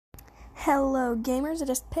Hello gamers,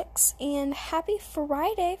 it is Pix, and happy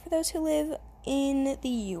Friday for those who live in the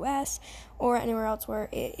US or anywhere else where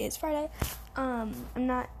it is Friday. I'm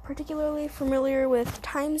not particularly familiar with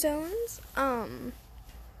time zones.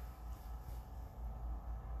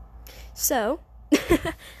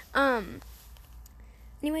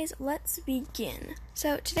 Anyways, let's begin.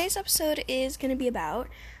 So today's episode is going to be about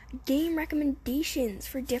game recommendations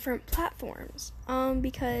for different platforms.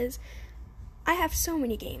 Because I have so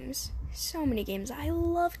many games I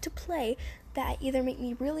love to play that either make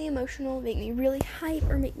me really emotional, make me really hype,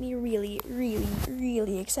 or make me really, really,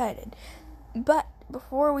 really excited. But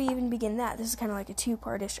before we even begin that, this is kind of like a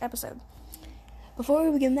two-part-ish episode. Before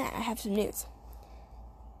we begin that, I have some news.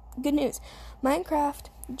 Good news. Minecraft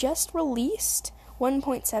just released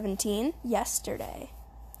 1.17 yesterday.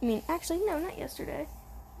 Not yesterday.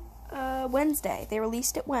 Wednesday. They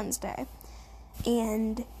released it Wednesday.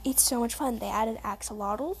 And it's so much fun. They added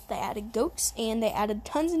axolotls, they added goats, and they added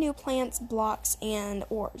tons of new plants, blocks, and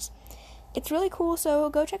ores. It's really cool, so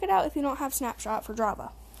go check it out if you don't have Snapshot for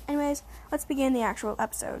Java. Anyways, let's begin the actual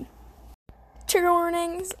episode. Trigger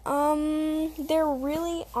warnings, there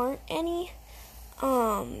really aren't any.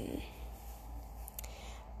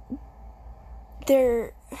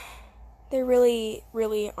 There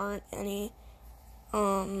really aren't any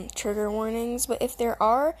trigger warnings, but if there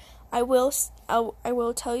are, I will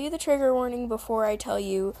tell you the trigger warning before I tell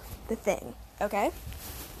you the thing, okay?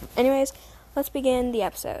 Anyways, let's begin the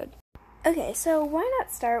episode. Okay, so why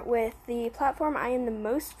not start with the platform I am the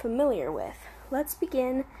most familiar with? Let's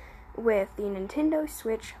begin with the Nintendo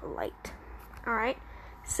Switch Lite. Alright,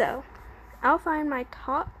 so I'll find my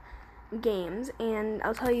top games and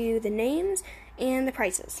I'll tell you the names and the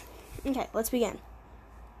prices. Okay, let's begin.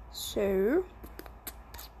 So,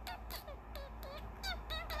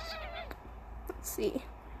 see.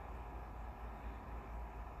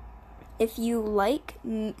 If you like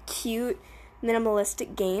cute,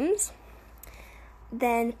 minimalistic games,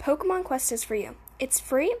 then Pokemon Quest is for you. It's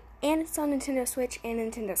free, and it's on Nintendo Switch and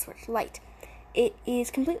Nintendo Switch Lite. It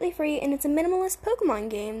is completely free, and it's a minimalist Pokemon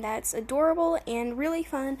game that's adorable and really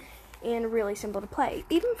fun and really simple to play,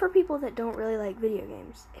 even for people that don't really like video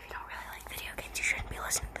games. If you don't really like video games, you shouldn't be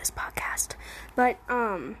listening to this podcast. But,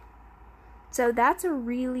 so that's a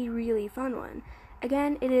really, really fun one.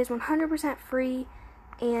 Again, it is 100% free,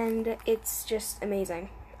 and it's just amazing.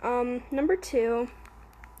 Number 2,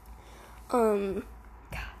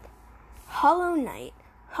 Hollow Knight.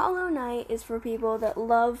 Hollow Knight is for people that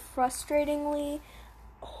love frustratingly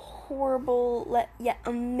horrible, yet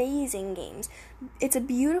amazing games. It's a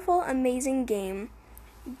beautiful, amazing game,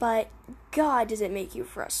 but God, does it make you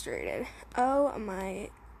frustrated. Oh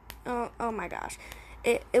my gosh.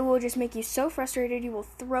 It will just make you so frustrated, you will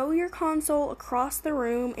throw your console across the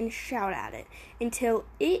room and shout at it until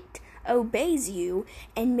it obeys you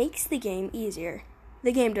and makes the game easier.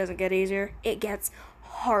 The game doesn't get easier, it gets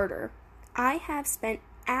harder. I have spent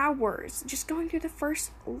hours just going through the first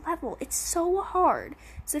level. It's so hard.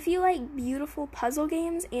 So if you like beautiful puzzle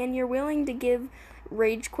games and you're willing to give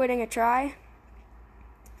rage quitting a try,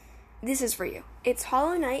 this is for you. It's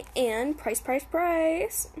Hollow Knight and price.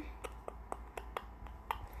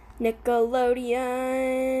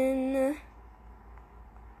 Nickelodeon.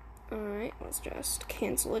 Alright, let's just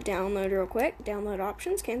cancel a download real quick. Download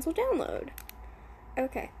options, cancel download.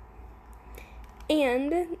 Okay.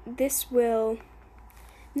 And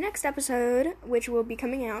next episode, which will be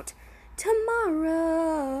coming out tomorrow.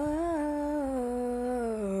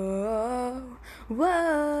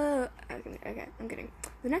 Whoa. Okay, I'm kidding.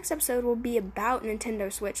 The next episode will be about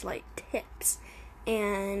Nintendo Switch Lite tips.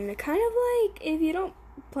 And kind of like, if you don't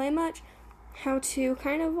play much, how to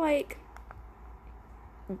kind of like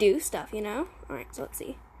do stuff, you know? Alright, so let's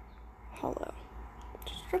see. Hollow.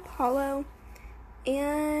 Just strip Hollow.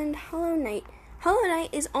 And Hollow Knight. Hollow Knight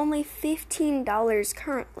is only $15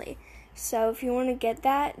 currently. So if you want to get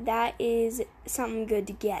that, that is something good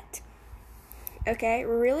to get. Okay,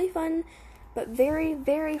 really fun, but very,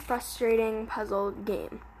 very frustrating puzzle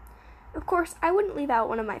game. Of course, I wouldn't leave out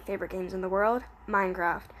one of my favorite games in the world,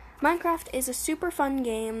 Minecraft. Minecraft is a super fun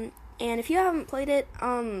game, and if you haven't played it,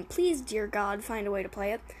 please, dear God, find a way to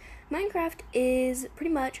play it. Minecraft is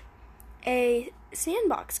pretty much a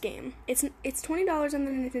sandbox game. It's $20 on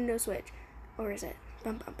the Nintendo Switch. Or is it?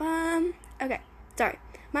 Okay, sorry.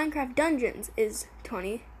 Minecraft Dungeons is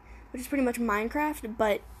 $20, which is pretty much Minecraft,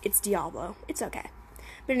 but it's Diablo. It's okay.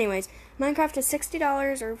 But anyways, Minecraft is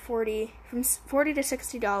 $60 or from $40 to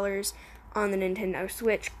 $60 on the Nintendo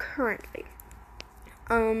Switch currently.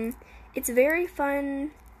 It's very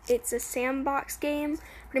fun. It's a sandbox game.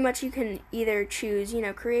 Pretty much you can either choose,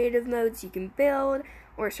 creative modes you can build,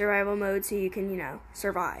 or survival mode so you can,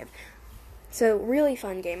 survive. So, really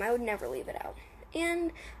fun game. I would never leave it out.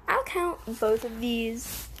 And I'll count both of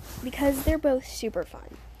these because they're both super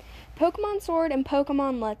fun. Pokemon Sword and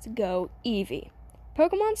Pokemon Let's Go Eevee.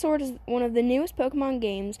 Pokemon Sword is one of the newest Pokemon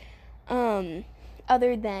games,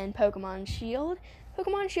 other than Pokemon Shield.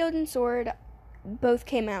 Pokemon Shield and Sword both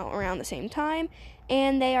came out around the same time,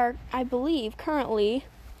 and they are, I believe, currently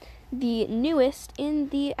the newest in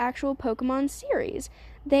the actual Pokemon series.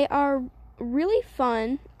 They are really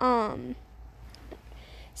fun.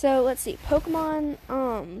 So let's see. Pokemon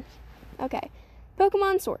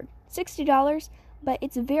Sword, $60, but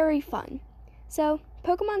it's very fun. So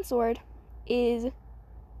Pokemon Sword is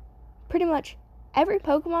pretty much every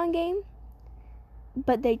Pokemon game,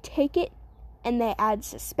 but they take it and they add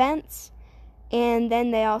suspense, and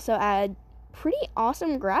then they also add pretty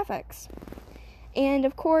awesome graphics. And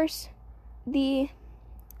of course, the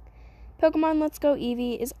Pokemon Let's Go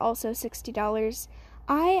Eevee is also $60.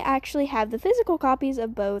 I actually have the physical copies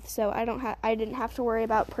of both, so I didn't have to worry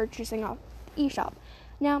about purchasing off eShop.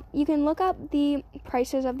 Now, you can look up the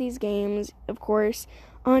prices of these games, of course,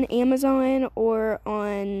 on Amazon or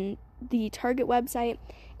on the Target website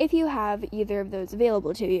if you have either of those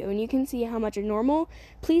available to you, and you can see how much a normal,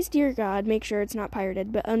 please dear God, make sure it's not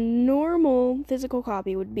pirated, but a normal physical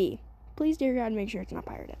copy would be. Please dear God, make sure it's not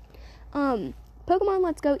pirated. Pokemon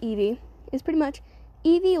Let's Go Eevee is pretty much,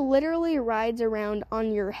 Eevee literally rides around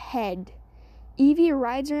on your head. Eevee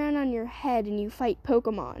rides around on your head and you fight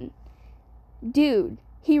Pokemon. Dude,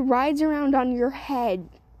 he rides around on your head.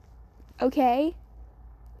 Okay?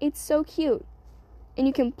 It's so cute. And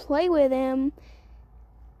you can play with him,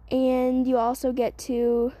 and you also get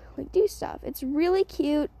to do stuff. It's really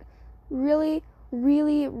cute, really,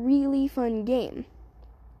 really, really fun game.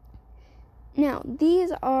 Now,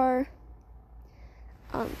 these are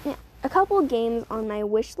a couple of games on my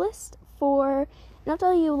wish list and I'll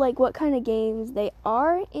tell you what kind of games they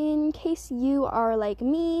are in case you are like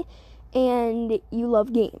me and you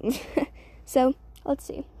love games. So, let's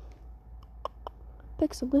see.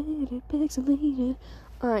 Pixelated.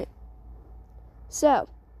 Alright. So,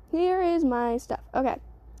 here is my stuff. Okay.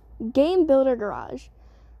 Game Builder Garage.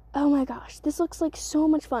 Oh my gosh, this looks like so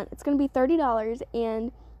much fun. It's going to be $30,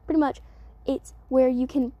 and pretty much it's where you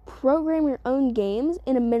can program your own games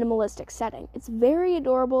in a minimalistic setting. It's very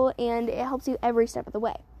adorable, and it helps you every step of the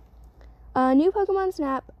way. New Pokemon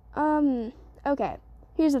Snap. Okay,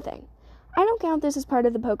 here's the thing. I don't count this as part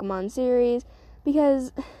of the Pokemon series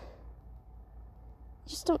because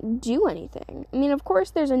just don't do anything. I mean, of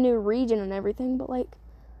course there's a new region and everything, but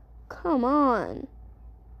come on.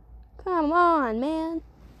 Come on, man.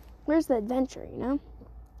 Where's the adventure,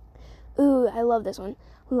 Ooh, I love this one.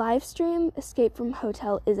 Livestream Escape from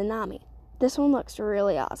Hotel Izanami. This one looks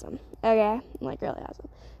really awesome. Okay? Really awesome.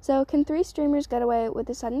 So, can 3 streamers get away with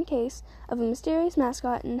a sudden case of a mysterious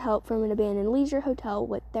mascot and help from an abandoned leisure hotel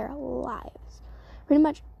with their lives? Pretty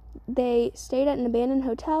much, they stayed at an abandoned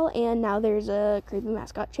hotel, and now there's a creepy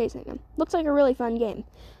mascot chasing them. Looks like a really fun game.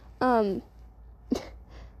 God.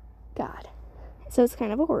 So, it's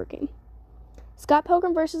kind of a horror game. Scott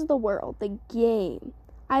Pilgrim vs. the World, the game.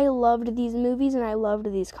 I loved these movies, and I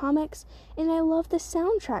loved these comics, and I love the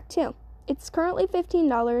soundtrack, too. It's currently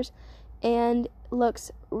 $15, and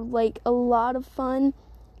looks like a lot of fun.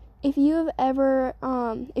 If you have ever,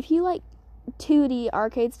 if you like 2D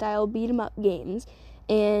arcade-style beat-em-up games,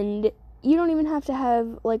 and you don't even have to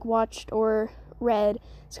have, watched or read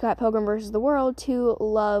Scott Pilgrim vs. the World to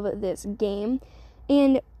love this game.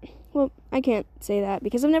 And, well, I can't say that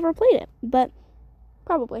because I've never played it, but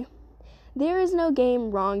probably. There Is No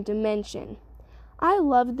Game, Wrong Dimension. I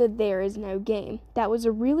loved the There Is No Game. That was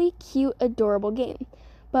a really cute, adorable game.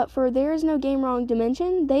 But for There Is No Game, Wrong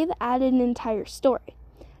Dimension, they've added an entire story.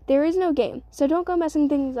 There is no game, so don't go messing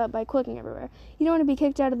things up by clicking everywhere. You don't want to be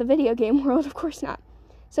kicked out of the video game world, of course not.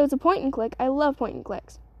 So it's a point and click. I love point and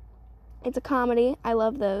clicks. It's a comedy. I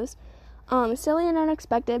love those. Silly and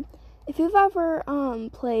unexpected. If you've ever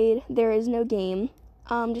played There Is No Game,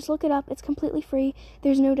 just look it up. It's completely free.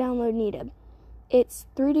 There's no download needed. It's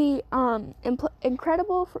 3D,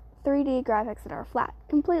 incredible 3D graphics that are flat.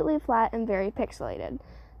 Completely flat and very pixelated.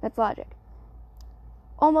 That's logic.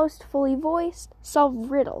 Almost fully voiced.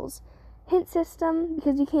 Solve riddles. Hint system,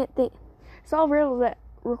 because you can't think. Solve riddles that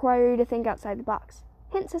require you to think outside the box.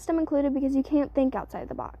 Hint system included because you can't think outside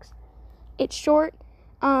the box. It's short,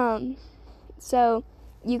 so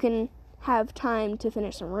you can have time to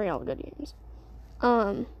finish some real good games.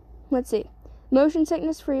 Let's see. Motion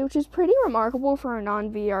sickness free, which is pretty remarkable for a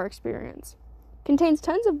non-VR experience. Contains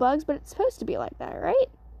tons of bugs, but it's supposed to be like that, right?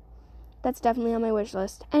 that's definitely on my wish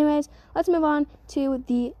list. Anyways, let's move on to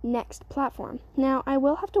the next platform. Now, I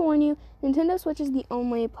will have to warn you, Nintendo Switch is the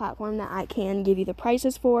only platform that I can give you the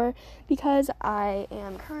prices for, because I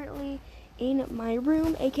am currently in my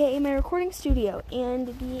room, aka my recording studio, and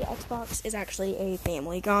the Xbox is actually a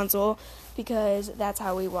family console, because that's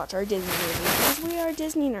how we watch our Disney movies, because we are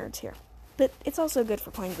Disney nerds here. But it's also good for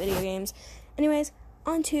playing video games. Anyways,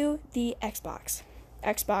 on to the Xbox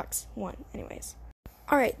One, anyways.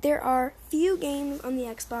 Alright, there are few games on the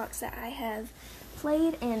Xbox that I have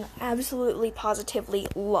played and absolutely positively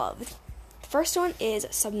loved. The first one is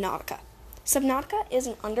Subnautica. Subnautica is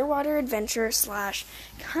an underwater adventure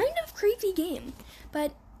 / kind of creepy game,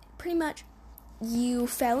 but pretty much you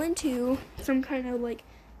fell into some kind of like,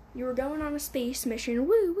 you were going on a space mission,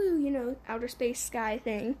 outer space sky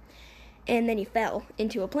thing, and then you fell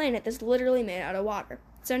into a planet that's literally made out of water.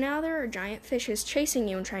 So now there are giant fishes chasing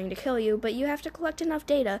you and trying to kill you, but you have to collect enough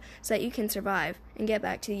data so that you can survive and get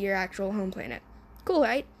back to your actual home planet. Cool,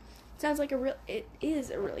 right? It is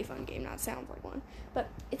a really fun game, not sounds like one, but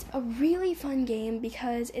it's a really fun game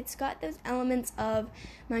because it's got those elements of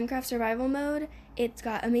Minecraft survival mode. It's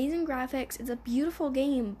got amazing graphics. It's a beautiful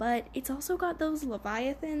game, but it's also got those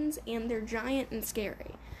leviathans, and they're giant and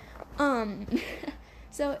scary.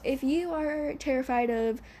 So if you are terrified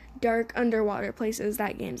of dark underwater places,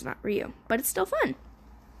 that game's not for you, but it's still fun.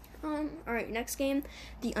 Alright, next game,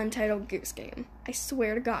 the Untitled Goose Game. I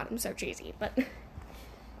swear to God, I'm so cheesy, but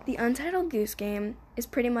the Untitled Goose Game is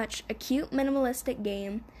pretty much a cute, minimalistic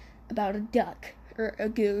game about a duck, or a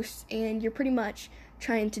goose, and you're pretty much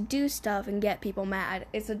trying to do stuff and get people mad.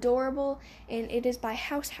 It's adorable, and it is by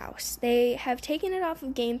House. They have taken it off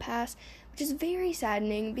of Game Pass, which is very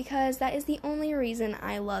saddening because that is the only reason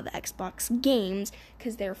I love Xbox games,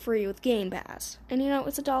 because they're free with Game Pass. And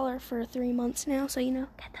it's $1 for 3 months now, so get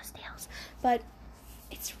those deals. But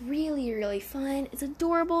it's really, really fun. It's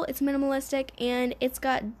adorable, it's minimalistic, and it's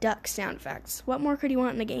got duck sound effects. What more could you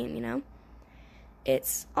want in a game,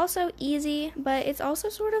 It's also easy, but it's also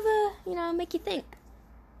sort of a, make you think.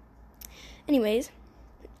 Anyways,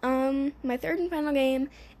 my third and final game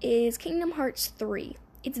is Kingdom Hearts 3.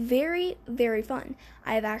 It's very, very fun.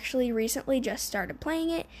 I have actually recently just started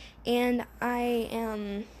playing it, and I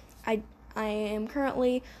am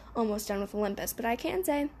currently almost done with Olympus, but I can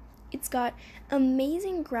say it's got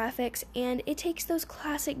amazing graphics, and it takes those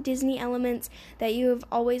classic Disney elements that you have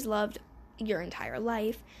always loved your entire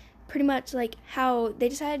life. Pretty much like how they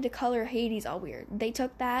decided to color Hades all weird. They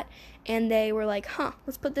took that, and they were like,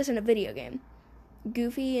 let's put this in a video game.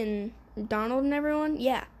 Goofy and Donald and everyone,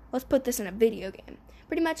 let's put this in a video game.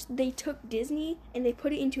 Pretty much, they took Disney and they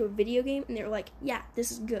put it into a video game, and they were like,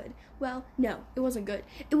 this is good. Well, no, it wasn't good.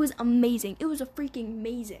 It was amazing. It was a freaking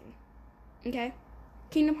amazing. Okay?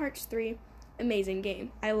 Kingdom Hearts 3, amazing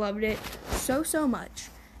game. I loved it so much.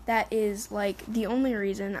 That is, the only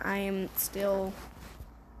reason I am still,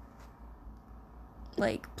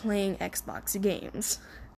 playing Xbox games.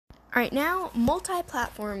 Alright, now,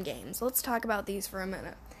 multi-platform games. Let's talk about these for a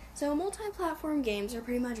minute. So, multi-platform games are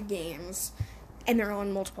pretty much games, and they're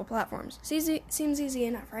on multiple platforms. Seems easy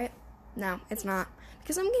enough, right? No, it's not.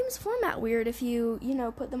 Because some games format weird if you,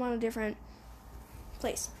 put them on a different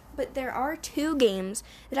place. But there are 2 games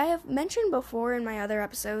that I have mentioned before in my other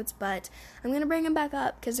episodes, but I'm going to bring them back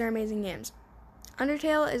up because they're amazing games.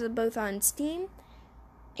 Undertale is both on Steam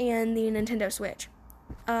and the Nintendo Switch.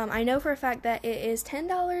 I know for a fact that it is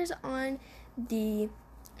 $10 on $15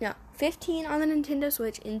 on the Nintendo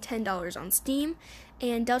Switch and $10 on Steam,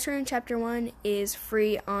 and Deltarune Chapter 1 is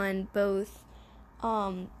free on both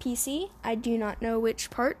PC, I do not know which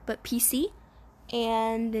part, but PC,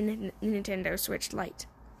 and the Nintendo Switch Lite.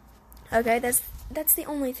 Okay, that's the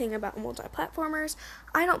only thing about multi-platformers.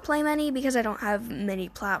 I don't play many because I don't have many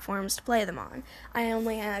platforms to play them on. I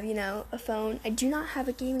only have, a phone. I do not have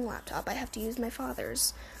a gaming laptop. I have to use my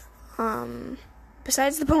father's.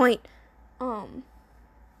 Besides the point.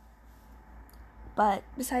 But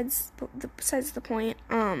besides the point,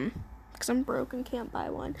 because I'm broke and can't buy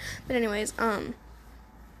one. But anyways,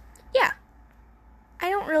 yeah. I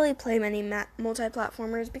don't really play many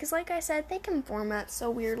multi-platformers because, like I said, they can format so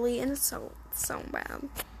weirdly, and it's so bad.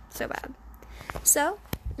 So bad. So,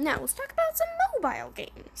 now let's talk about some mobile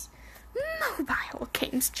games. Mobile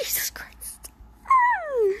games, Jesus Christ.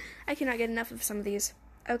 I cannot get enough of some of these.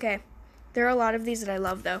 Okay, there are a lot of these that I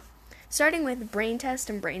love, though. Starting with Brain Test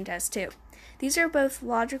and Brain Test 2. These are both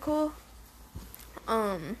logical,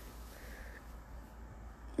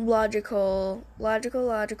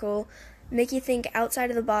 make you think outside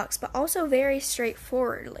of the box, but also very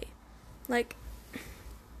straightforwardly.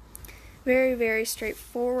 Very, very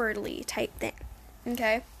straightforwardly type thing.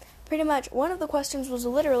 Okay? pretty much one of the questions was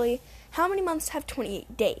literally, how many months have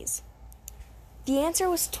 28 days? The answer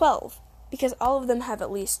was 12, because all of them have at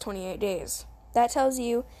least 28 days. That tells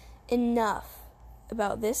you enough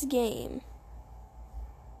about this game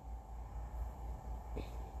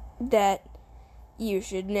that you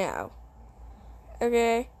should know.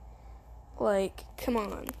 Okay? Like, come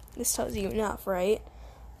on. This tells you enough, right?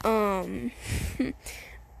 But,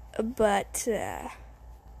 yeah.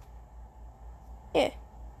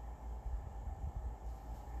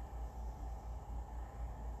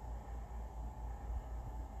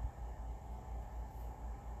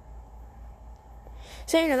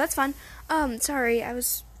 So, that's fun. Sorry, I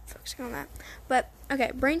was focusing on that. But,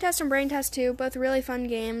 okay, Brain Test and Brain Test 2, both really fun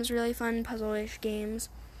games, really fun puzzle-ish games.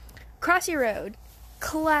 Crossy Road.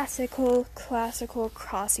 Classical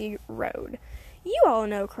Crossy Road. You all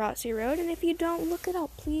know Crossy Road, and if you don't, look it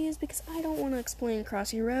up, please, because I don't want to explain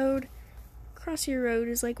Crossy Road. Crossy Road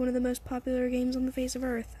is like one of the most popular games on the face of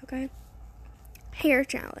Earth, okay? Hair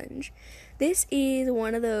Challenge. This is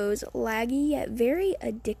one of those laggy yet very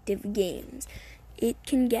addictive games. It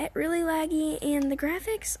can get really laggy, and the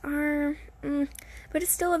graphics are, but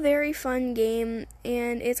it's still a very fun game,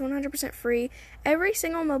 and it's 100% free. Every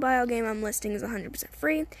single mobile game I'm listing is 100%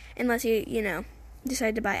 free, unless you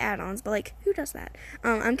decide to buy add-ons, but, like, who does that?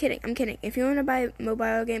 I'm kidding. If you want to buy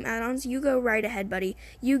mobile game add-ons, you go right ahead, buddy.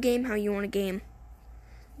 You game how you want to game.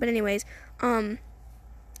 But anyways,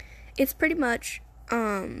 it's pretty much,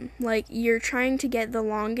 like, you're trying to get the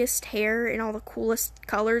longest hair and all the coolest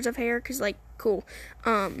colors of hair, because, like, cool.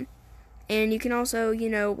 And you can also,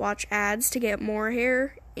 watch ads to get more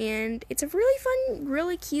hair, and it's a really fun,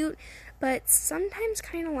 really cute, but sometimes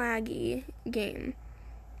kind of laggy game.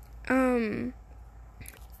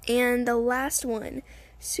 And the last one,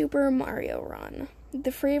 Super Mario Run.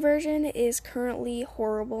 The free version is currently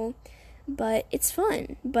horrible, but it's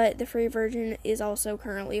fun. But the free version is also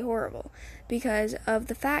currently horrible because of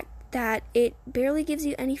the fact that it barely gives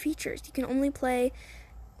you any features. You can only play,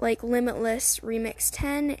 like, Limitless Remix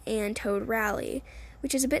 10 and Toad Rally,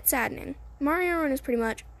 which is a bit saddening. Mario Run is pretty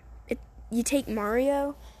much, you take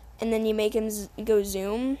Mario, and then you make him go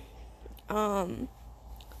zoom.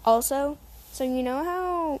 Also, so you know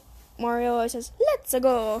how Mario always says, "Let's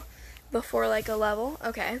go," before, like, a level?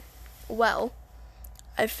 Okay. Well,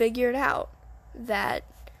 I figured out that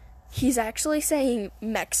he's actually saying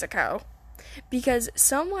Mexico, because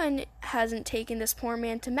someone hasn't taken this poor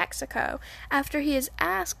man to Mexico after he has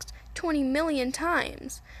asked 20 million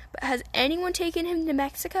times. But has anyone taken him to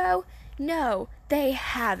Mexico? No, they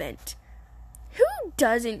haven't. Who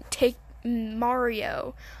doesn't take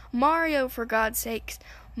Mario, for God's sakes,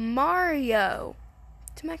 Mario,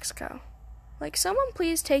 to Mexico? Like, someone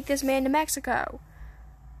please take this man to Mexico.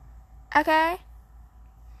 Okay?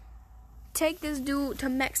 Take this dude to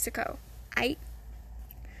Mexico.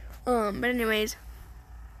 But anyways,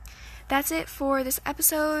 that's it for this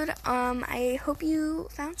episode. I hope you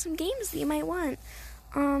found some games that you might want.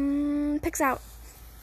 Picks out.